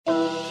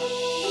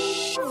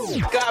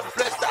God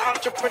bless the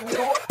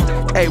entrepreneur.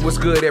 Hey, what's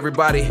good,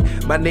 everybody?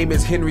 My name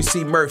is Henry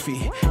C.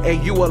 Murphy,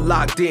 and you are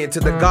locked in to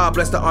the God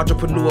Bless the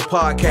Entrepreneur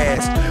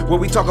podcast, where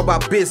we talk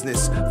about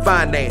business,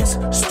 finance,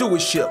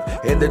 stewardship,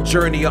 and the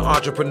journey of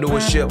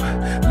entrepreneurship.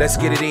 Let's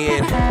get it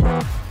in.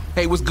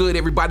 Hey, what's good,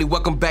 everybody?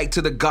 Welcome back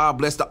to the God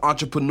Bless the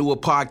Entrepreneur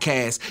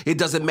podcast. It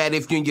doesn't matter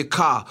if you're in your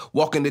car,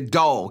 walking the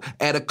dog,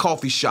 at a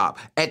coffee shop,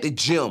 at the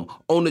gym,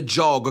 on the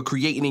jog, or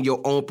creating in your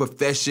own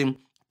profession.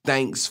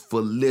 Thanks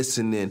for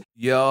listening.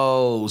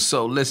 Yo,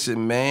 so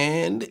listen,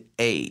 man.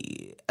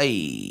 Hey.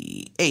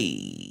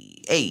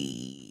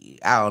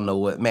 I don't know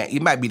what, man.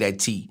 It might be that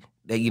tea.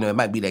 It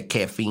might be that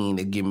caffeine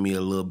that giving me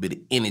a little bit of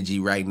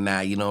energy right now,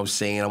 you know what I'm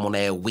saying? I'm on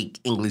that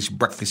weak English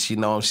breakfast, you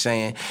know what I'm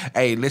saying?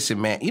 Hey,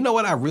 listen, man, you know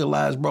what I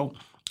realized, bro?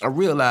 I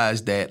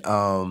realized that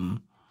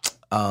I'm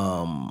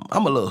a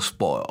little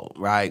spoiled,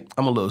 right?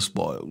 I'm a little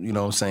spoiled, you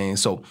know what I'm saying?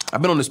 So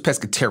I've been on this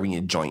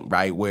pescatarian joint,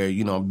 right, where,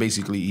 I'm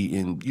basically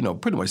eating,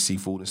 pretty much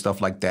seafood and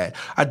stuff like that.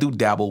 I do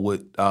dabble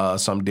with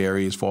some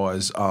dairy as far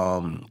as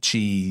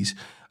cheese,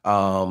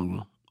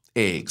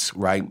 eggs,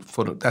 right?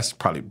 That's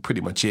probably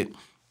pretty much it.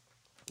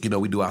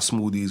 We do our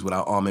smoothies with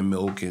our almond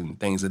milk and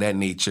things of that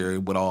nature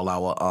with all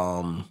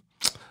our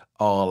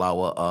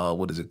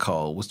what is it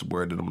called? What's the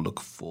word that I'm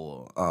looking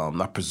for?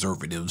 Not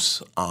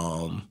preservatives.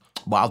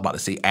 Well, I was about to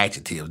say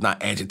adjectives,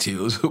 not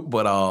adjectives,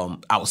 but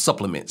our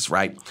supplements,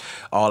 right?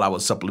 All our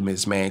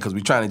supplements, man, because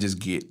we're trying to just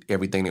get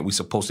everything that we're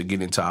supposed to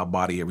get into our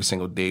body every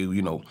single day,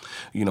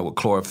 with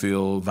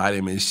chlorophyll,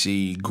 vitamin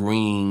C,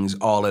 greens,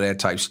 all of that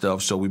type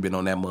stuff. So we've been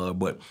on that mud.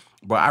 But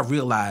I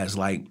realized,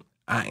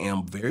 I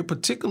am very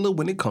particular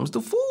when it comes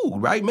to food,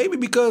 right? Maybe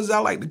because I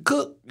like to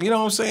cook, you know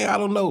what I'm saying? I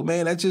don't know,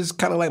 man. That's just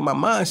kind of like my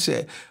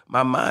mindset.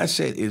 My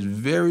mindset is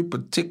very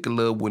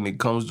particular when it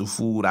comes to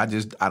food. I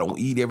don't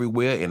eat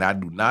everywhere, and I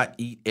do not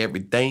eat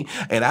everything.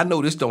 And I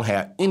know this don't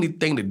have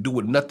anything to do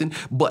with nothing,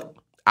 but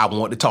I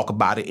want to talk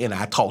about it, and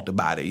I talked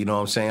about it, you know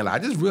what I'm saying? I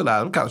just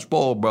realized I'm kind of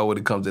spoiled, bro, when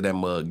it comes to that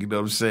mug, you know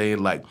what I'm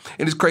saying? And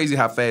it's crazy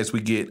how fast we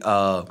get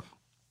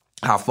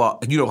how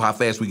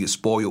fast we get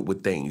spoiled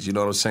with things. You know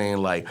what I'm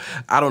saying?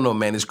 I don't know,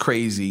 man. It's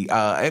crazy.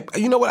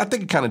 You know what? I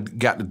think it kind of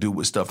got to do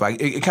with stuff.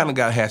 It kind of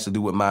has to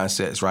do with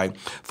mindsets, right?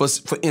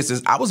 For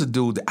instance, I was a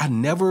dude that I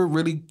never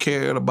really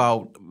cared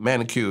about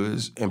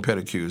manicures and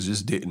pedicures.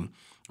 Just didn't,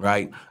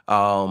 right?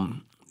 My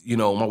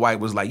wife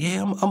was like,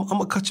 "Yeah, I'm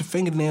gonna cut your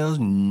fingernails."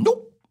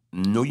 Nope,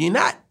 no, you're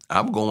not.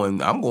 I'm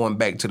going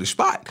back to the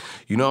spot.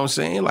 You know what I'm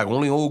saying?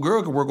 Only old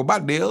girl can work with my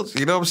nails.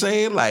 You know what I'm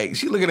saying?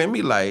 She looking at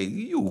me like,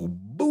 you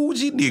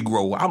bougie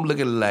Negro. I'm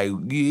looking like,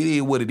 it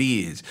is what it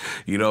is.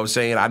 You know what I'm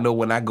saying? I know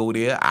when I go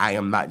there, I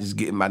am not just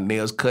getting my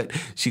nails cut.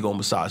 She gonna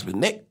massage my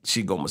neck.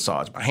 She gonna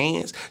massage my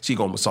hands. She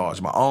gonna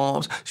massage my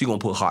arms. She gonna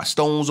put hot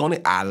stones on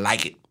it. I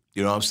like it.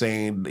 You know what I'm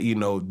saying?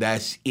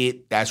 That's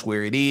it. That's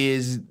where it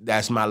is.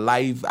 That's my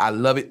life. I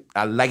love it.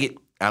 I like it.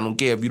 I don't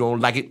care if you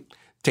don't like it.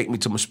 Take me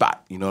to my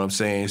spot, you know what I'm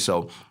saying?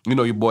 So,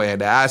 your boy had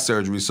that eye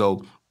surgery,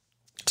 so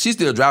she's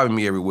still driving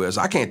me everywhere, so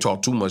I can't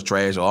talk too much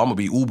trash or I'm going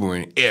to be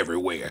Ubering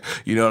everywhere,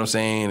 you know what I'm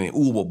saying? And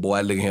Uber,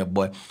 boy, look at him,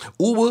 boy.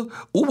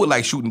 Uber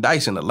like shooting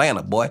dice in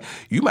Atlanta, boy.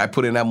 You might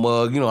put in that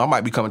mug, I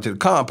might be coming to the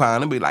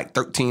compound, it'll be like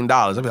 $13.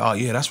 I'll be oh,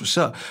 yeah, that's what's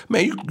up.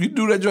 Man, you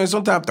do that joint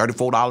sometimes,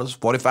 $34,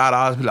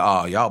 $45. Be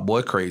like, oh, y'all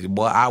boy crazy,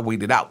 boy, I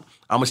waited out.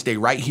 I'm going to stay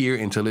right here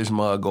until this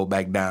mug go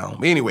back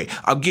down. Anyway,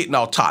 I'm getting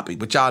off topic,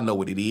 but y'all know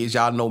what it is.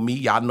 Y'all know me.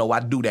 Y'all know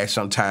I do that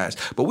sometimes.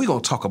 But we're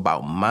going to talk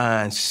about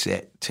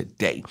mindset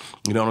today.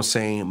 You know what I'm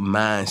saying?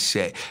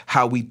 Mindset.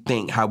 How we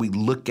think, how we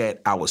look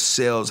at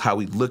ourselves, how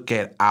we look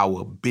at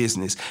our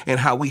business, and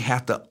how we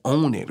have to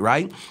own it,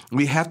 right?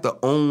 We have to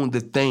own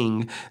the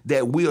thing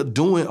that we are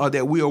doing or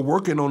that we are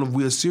working on. If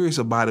we're serious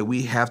about it,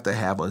 we have to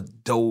have a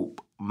dope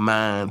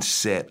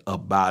mindset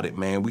about it,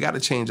 man. We got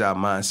to change our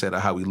mindset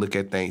of how we look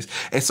at things.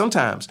 And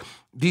sometimes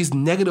these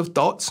negative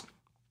thoughts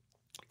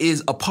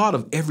is a part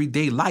of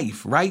everyday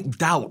life, right?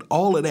 Doubt,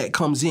 all of that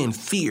comes in.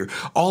 Fear,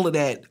 all of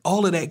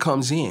that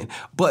comes in.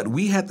 But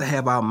we have to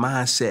have our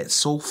mindset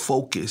so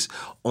focused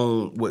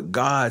on what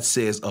God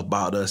says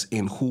about us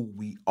and who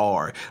we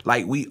are.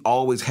 We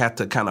always have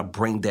to kind of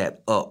bring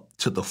that up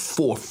to the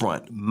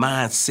forefront,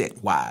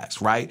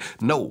 mindset-wise, right?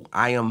 No,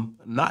 I am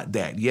not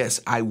that. Yes,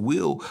 I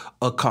will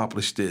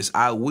accomplish this.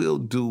 I will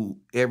do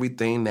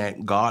everything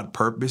that God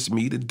purposed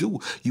me to do.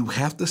 You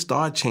have to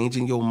start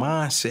changing your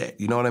mindset.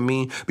 You know what I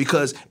mean?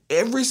 Because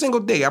every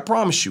single day, I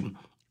promise you,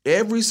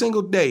 every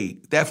single day,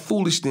 that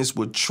foolishness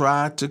will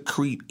try to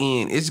creep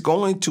in. It's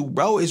going to,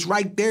 bro. It's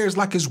right there. It's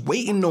like it's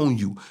waiting on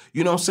you.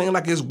 You know what I'm saying?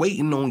 Like it's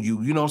waiting on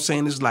you. You know what I'm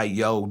saying? It's like,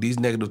 yo, these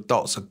negative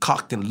thoughts are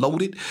cocked and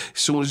loaded. As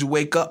soon as you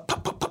wake up,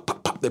 pop, pop, pop,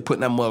 pop, pop, they're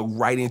putting that mug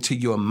right into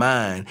your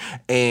mind.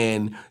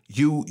 And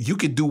you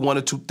can do one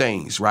or two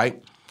things,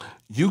 right?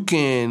 You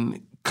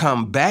can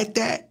combat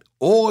that,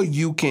 or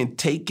you can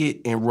take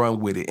it and run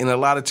with it. And a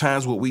lot of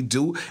times what we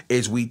do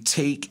is we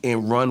take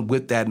and run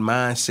with that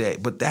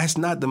mindset. But that's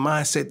not the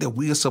mindset that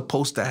we are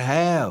supposed to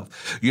have.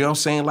 You know what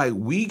I'm saying?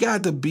 We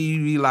got to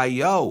be like,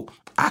 yo,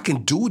 I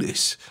can do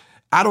this.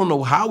 I don't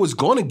know how it's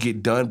going to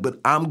get done, but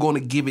I'm going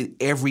to give it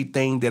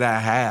everything that I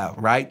have,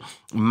 right?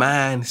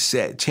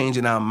 Mindset,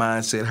 changing our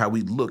mindset, how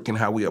we look and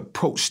how we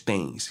approach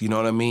things. You know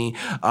what I mean?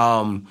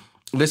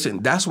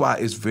 Listen, that's why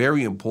it's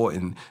very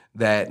important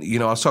that,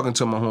 I was talking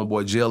to my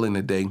homeboy Jalen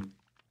today,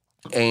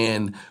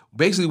 and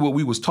basically what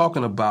we was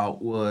talking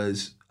about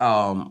was,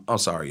 I'm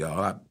sorry,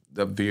 y'all, I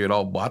veered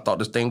off, but I thought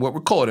this thing was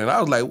recording. I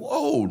was like,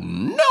 whoa,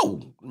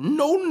 no,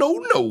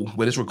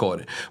 but it's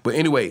recording. But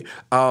anyway,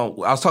 I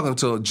was talking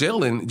to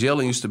Jalen.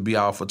 Jalen used to be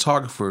our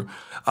photographer,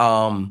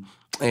 and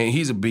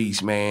he's a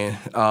beast, man.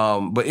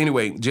 But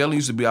anyway, Jalen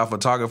used to be our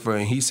photographer,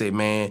 and he said,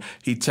 man,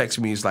 he texted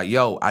me, he's like,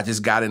 yo, I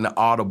just got into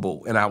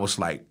Audible. And I was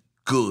like,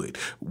 good.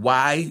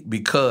 Why?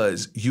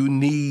 Because you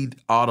need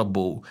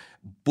Audible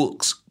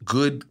books,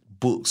 good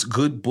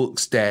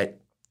books that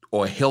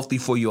are healthy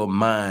for your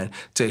mind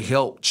to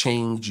help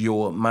change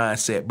your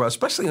mindset, bro.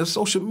 Especially on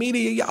social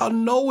media, y'all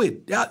know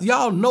it.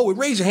 Y'all know it.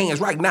 Raise your hands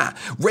right now.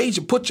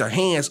 Put your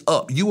hands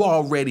up. You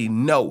already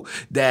know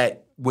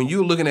that when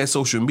you're looking at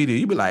social media,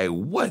 you be like,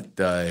 what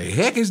the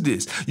heck is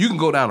this? You can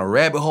go down a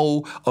rabbit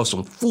hole of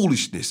some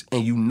foolishness,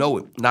 and you know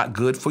it. Not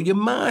good for your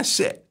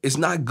mindset. It's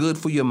not good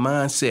for your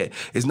mindset.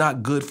 It's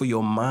not good for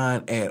your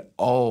mind at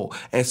all.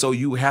 And so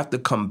you have to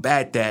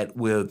combat that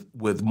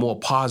with more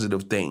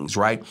positive things,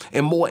 right?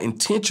 And more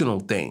intentional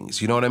things.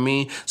 You know what I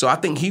mean? So I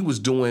think he was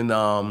doing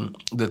the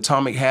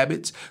Atomic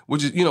Habits,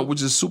 which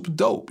is super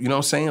dope. You know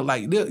what I'm saying?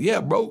 Like,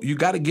 yeah, bro, you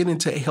got to get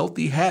into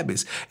healthy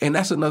habits. And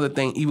that's another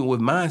thing, even with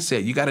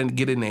mindset, you got to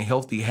get into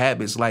healthy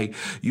habits. Like,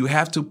 you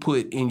have to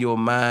put in your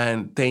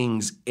mind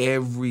things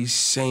every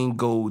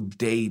single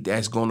day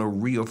that's going to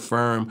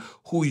reaffirm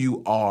who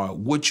you are,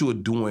 what you're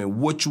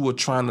doing, what you are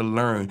trying to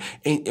learn.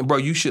 And bro,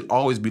 you should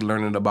always be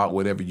learning about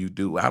whatever you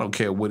do. I don't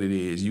care what it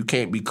is. You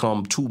can't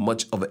become too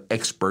much of an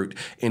expert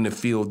in the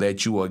field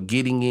that you are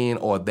getting in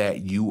or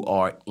that you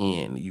are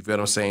in. You feel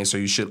what I'm saying? So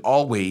you should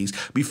always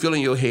be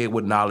filling your head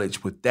with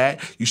knowledge with that.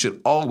 You should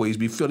always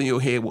be filling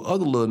your head with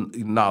other little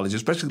knowledge,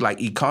 especially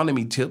like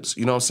economy tips.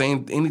 You know what I'm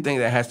saying? Anything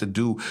that has to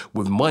do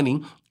with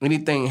money,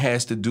 anything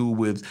has to do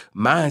with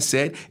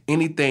mindset,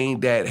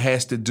 anything that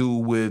has to do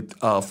with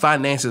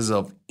finances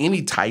of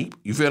any type.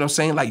 You feel what I'm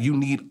saying? Like, you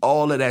need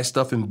all of that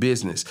stuff in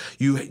business.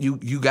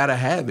 You got to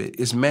have it.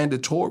 It's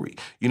mandatory.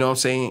 You know what I'm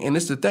saying? And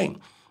it's the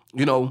thing,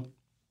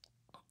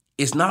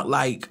 it's not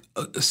like,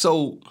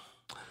 so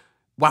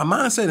why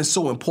mindset is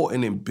so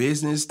important in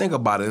business, think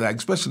about it, like,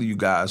 especially you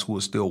guys who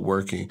are still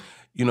working.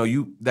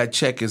 That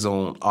check is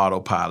on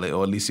autopilot,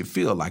 or at least it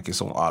feels like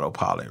it's on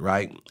autopilot,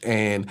 right?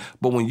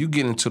 But when you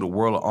get into the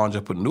world of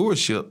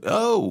entrepreneurship,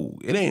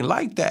 it ain't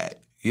like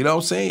that. You know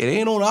what I'm saying? It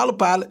ain't on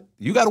autopilot.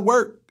 You got to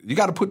work. You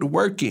got to put the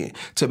work in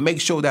to make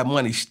sure that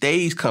money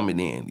stays coming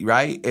in,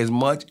 right? As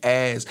much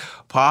as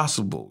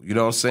possible. You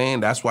know what I'm saying?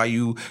 That's why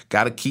you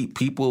got to keep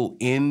people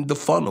in the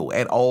funnel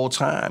at all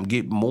time.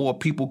 Get more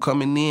people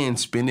coming in,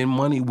 spending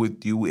money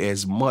with you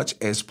as much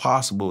as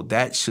possible.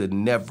 That should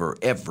never,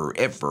 ever,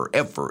 ever,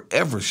 ever,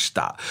 ever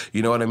stop.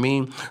 You know what I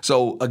mean?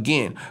 So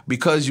again,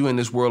 because you're in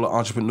this world of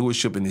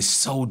entrepreneurship and it's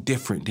so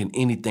different than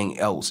anything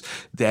else,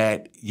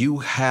 that you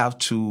have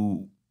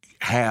to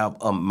have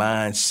a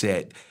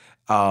mindset.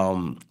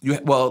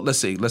 Let's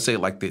say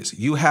it like this.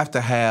 You have to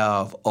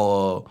have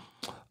a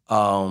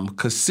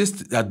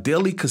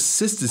daily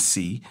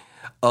consistency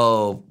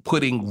of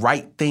putting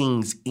right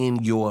things in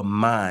your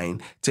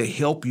mind to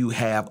help you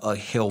have a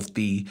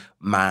healthy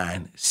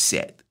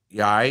mindset.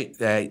 All right,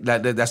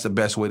 that's the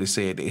best way to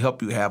say it. They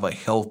help you have a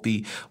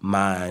healthy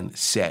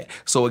mindset.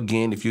 So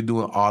again, if you're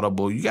doing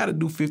Audible, you got to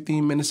do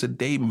 15 minutes a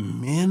day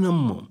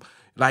minimum.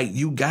 Like,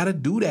 you got to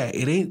do that.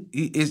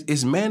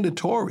 It's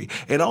mandatory.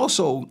 And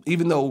also,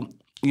 even though,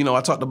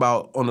 I talked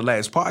about on the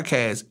last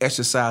podcast,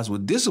 exercise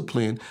with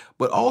discipline,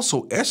 but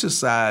also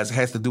exercise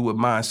has to do with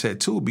mindset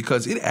too,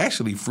 because it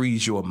actually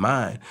frees your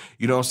mind.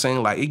 You know what I'm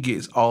saying? Like, it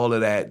gets all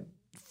of that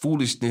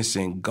foolishness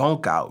and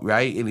gunk out,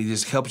 right? And it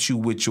just helps you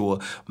with your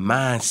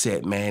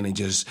mindset, man, and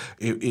just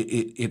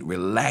it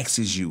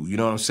relaxes you. You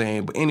know what I'm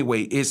saying? But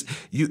anyway, it's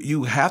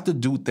you have to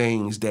do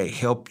things that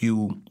help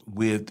you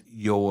with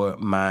your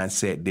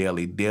mindset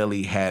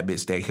daily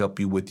habits that help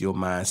you with your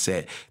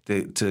mindset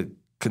to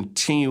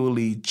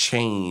continually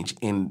change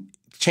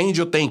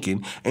your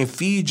thinking and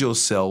feed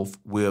yourself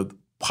with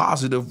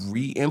positive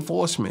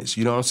reinforcements.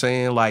 You know what I'm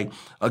saying? Like,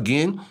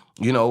 again,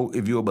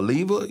 if you're a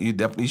believer, you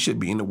definitely should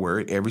be in the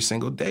Word every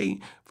single day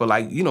for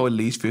at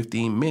least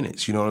 15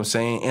 minutes. You know what I'm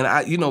saying? And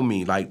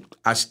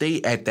I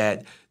stay at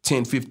that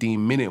 10,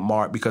 15 minute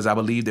mark because I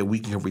believe that we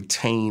can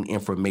retain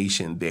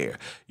information there.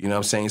 You know what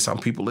I'm saying? Some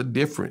people are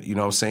different. You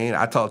know what I'm saying?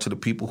 I talk to the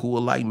people who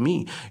are like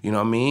me. You know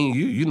what I mean?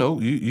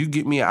 You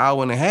get me an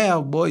hour and a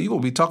half, boy, you're going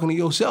to be talking to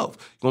yourself.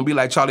 You're going to be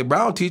like Charlie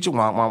Brown teacher.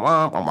 I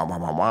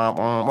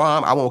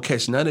won't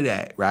catch none of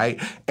that,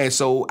 right? And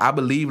so I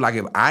believe, like,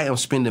 if I am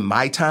spending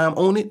my time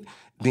on it,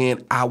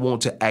 then I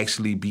want to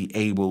actually be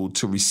able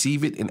to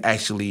receive it and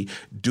actually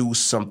do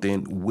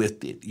something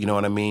with it. You know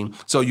what I mean?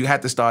 So you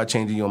have to start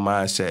changing your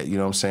mindset. You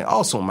know what I'm saying?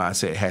 Also,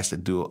 mindset has to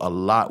do a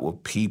lot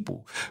with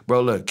people.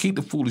 Bro, look, keep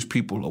the foolish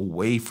people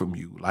away from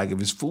you. Like, if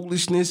it's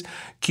foolishness,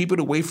 keep it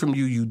away from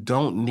you. You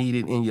don't need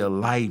it in your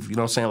life. You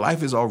know what I'm saying?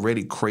 Life is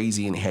already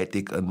crazy and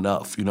hectic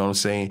enough. You know what I'm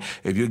saying?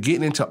 If you're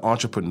getting into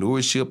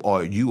entrepreneurship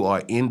or you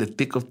are in the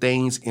thick of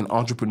things in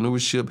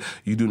entrepreneurship,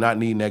 you do not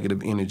need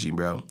negative energy,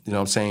 bro. You know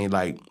what I'm saying?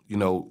 Like, you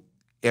know,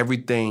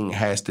 everything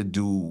has to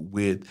do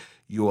with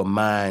your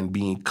mind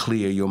being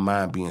clear, your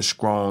mind being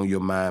strong, your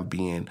mind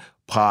being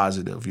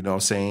positive, you know what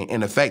I'm saying?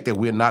 And the fact that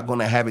we're not going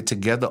to have it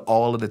together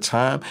all of the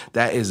time,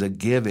 that is a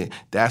given.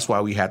 That's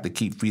why we have to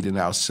keep feeding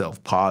ourselves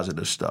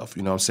positive stuff,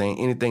 you know what I'm saying?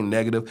 Anything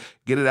negative,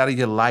 get it out of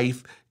your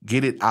life,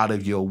 get it out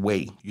of your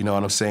way, you know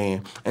what I'm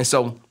saying? And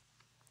so,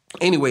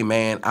 anyway,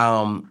 man,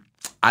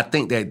 I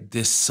think that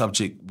this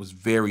subject was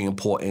very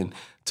important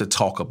to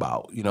talk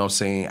about. You know what I'm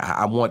saying?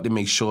 I want to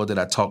make sure that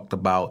I talked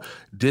about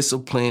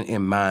discipline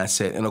and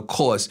mindset. And of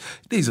course,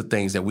 these are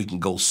things that we can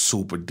go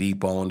super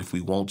deep on if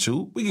we want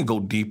to. We can go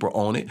deeper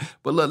on it.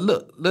 But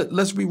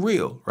let's be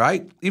real,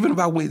 right? Even if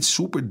I went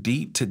super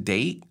deep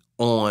today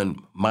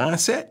on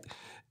mindset,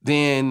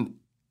 then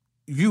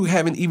you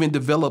haven't even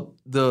developed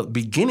the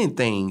beginning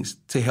things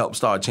to help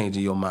start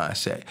changing your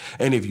mindset.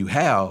 And if you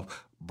have,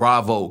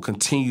 bravo,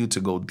 continue to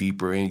go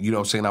deeper. And, you know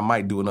what I'm saying, I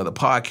might do another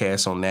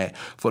podcast on that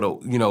for the,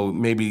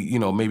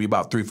 maybe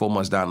about 3-4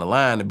 months down the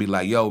line to be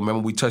like, yo,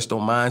 remember we touched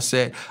on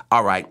mindset?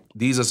 All right,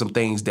 these are some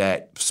things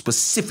that,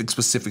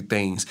 specific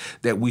things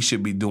that we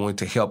should be doing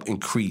to help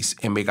increase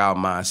and make our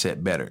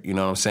mindset better. You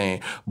know what I'm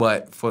saying?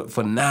 But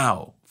for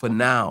now,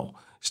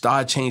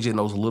 start changing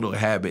those little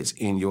habits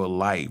in your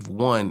life.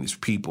 One is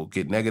people.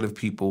 Get negative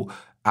people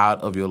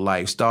out of your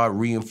life. Start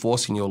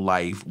reinforcing your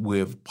life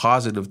with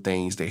positive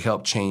things that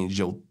help change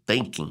your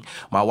thinking.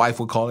 My wife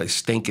would call it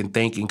stinking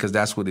thinking because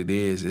that's what it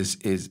is.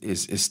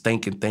 It's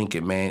stinking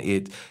thinking, man.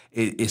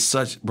 It's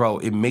such, bro,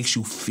 it makes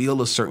you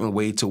feel a certain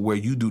way to where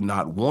you do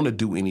not want to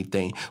do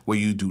anything, where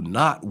you do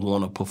not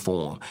want to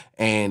perform.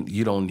 And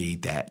you don't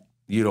need that.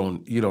 You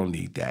don't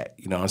need that.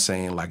 You know what I'm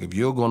saying? Like, if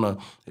you're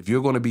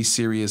gonna be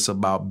serious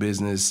about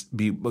business,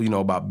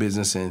 about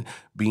business and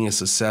being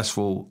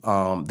successful,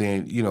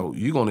 then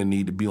you're gonna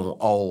need to be on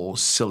all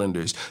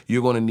cylinders.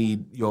 You're gonna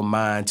need your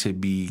mind to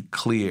be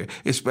clear,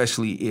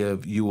 especially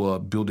if you are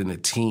building a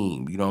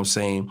team. You know what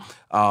I'm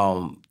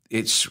saying?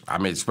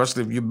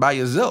 Especially if you're by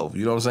yourself,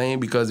 you know what I'm saying?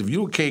 Because if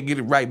you can't get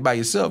it right by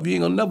yourself, you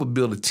ain't gonna never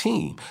build a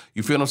team.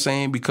 You feel what I'm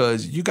saying?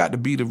 Because you got to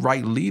be the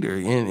right leader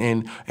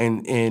and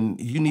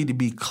you need to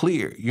be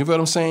clear. You feel what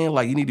I'm saying?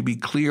 Like, you need to be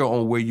clear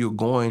on where you're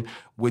going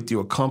with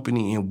your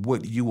company and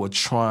what you are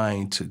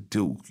trying to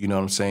do. You know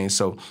what I'm saying?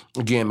 So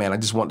again, man, I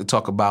just want to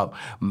talk about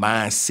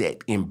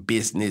mindset in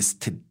business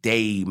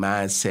today.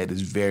 Mindset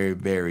is very,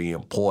 very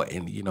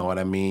important. You know what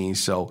I mean?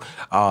 So,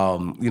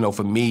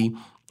 for me,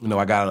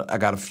 I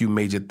got a few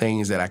major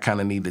things that I kind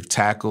of need to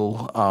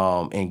tackle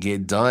and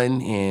get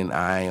done, and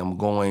I am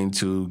going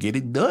to get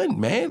it done,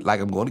 man. Like,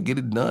 I'm going to get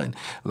it done.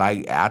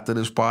 Like, after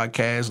this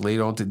podcast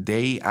later on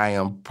today, I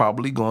am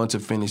probably going to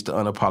finish the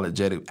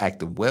Unapologetic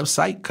Active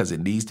website because it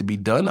needs to be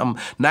done. I'm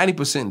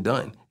 90%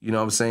 done. You know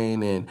what I'm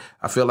saying? And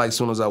I feel like as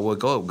soon as I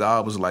woke up,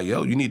 God was like,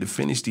 yo, you need to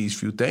finish these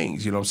few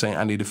things. You know what I'm saying?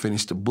 I need to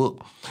finish the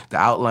book. The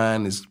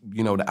outline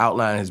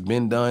has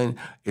been done.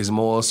 It's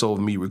more so of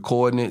me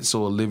recording it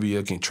so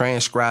Olivia can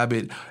transcribe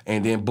it.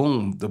 And then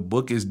boom, the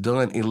book is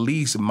done. At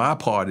least my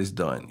part is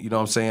done. You know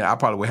what I'm saying? I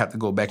probably would have to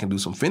go back and do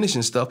some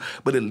finishing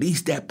stuff, but at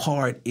least that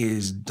part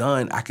is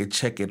done. I could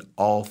check it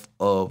off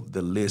of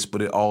the list,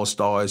 but it all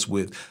starts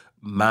with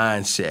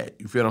mindset,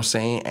 you feel what I'm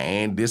saying,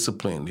 and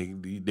discipline.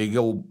 They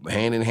go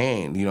hand in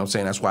hand, you know what I'm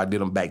saying? That's why I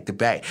did them back to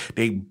back.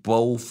 They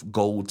both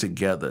go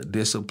together,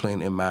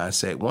 discipline and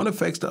mindset. One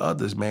affects the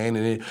others, man.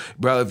 And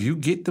if you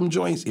get them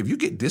joints, if you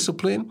get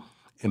discipline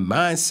and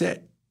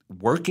mindset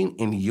working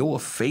in your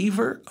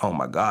favor, oh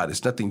my God,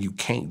 it's nothing you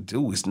can't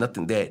do. It's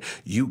nothing that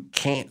you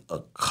can't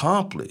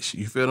accomplish.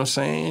 You feel what I'm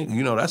saying?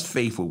 That's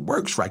faithful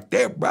works right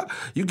there, bro.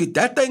 You get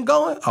that thing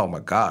going, oh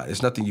my God,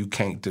 it's nothing you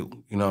can't do.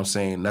 You know what I'm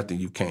saying? Nothing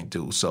you can't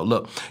do. So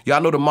look,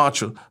 y'all know the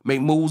mantra, make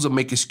moves or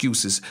make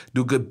excuses.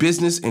 Do good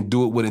business and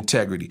do it with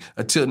integrity.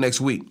 Until next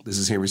week, this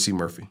is Henry C.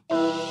 Murphy.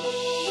 God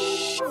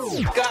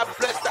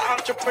bless the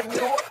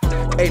entrepreneur.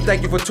 Hey,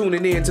 thank you for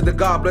tuning in to the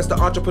God Bless the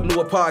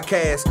Entrepreneur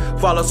podcast.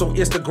 Follow us on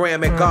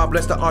Instagram at God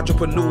Bless the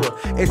Entrepreneur.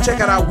 And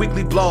check out our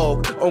weekly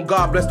blog on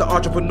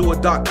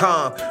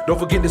GodBlessTheEntrepreneur.com. Don't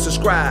forget to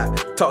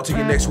subscribe. Talk to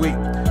you next week.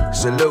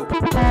 Salute.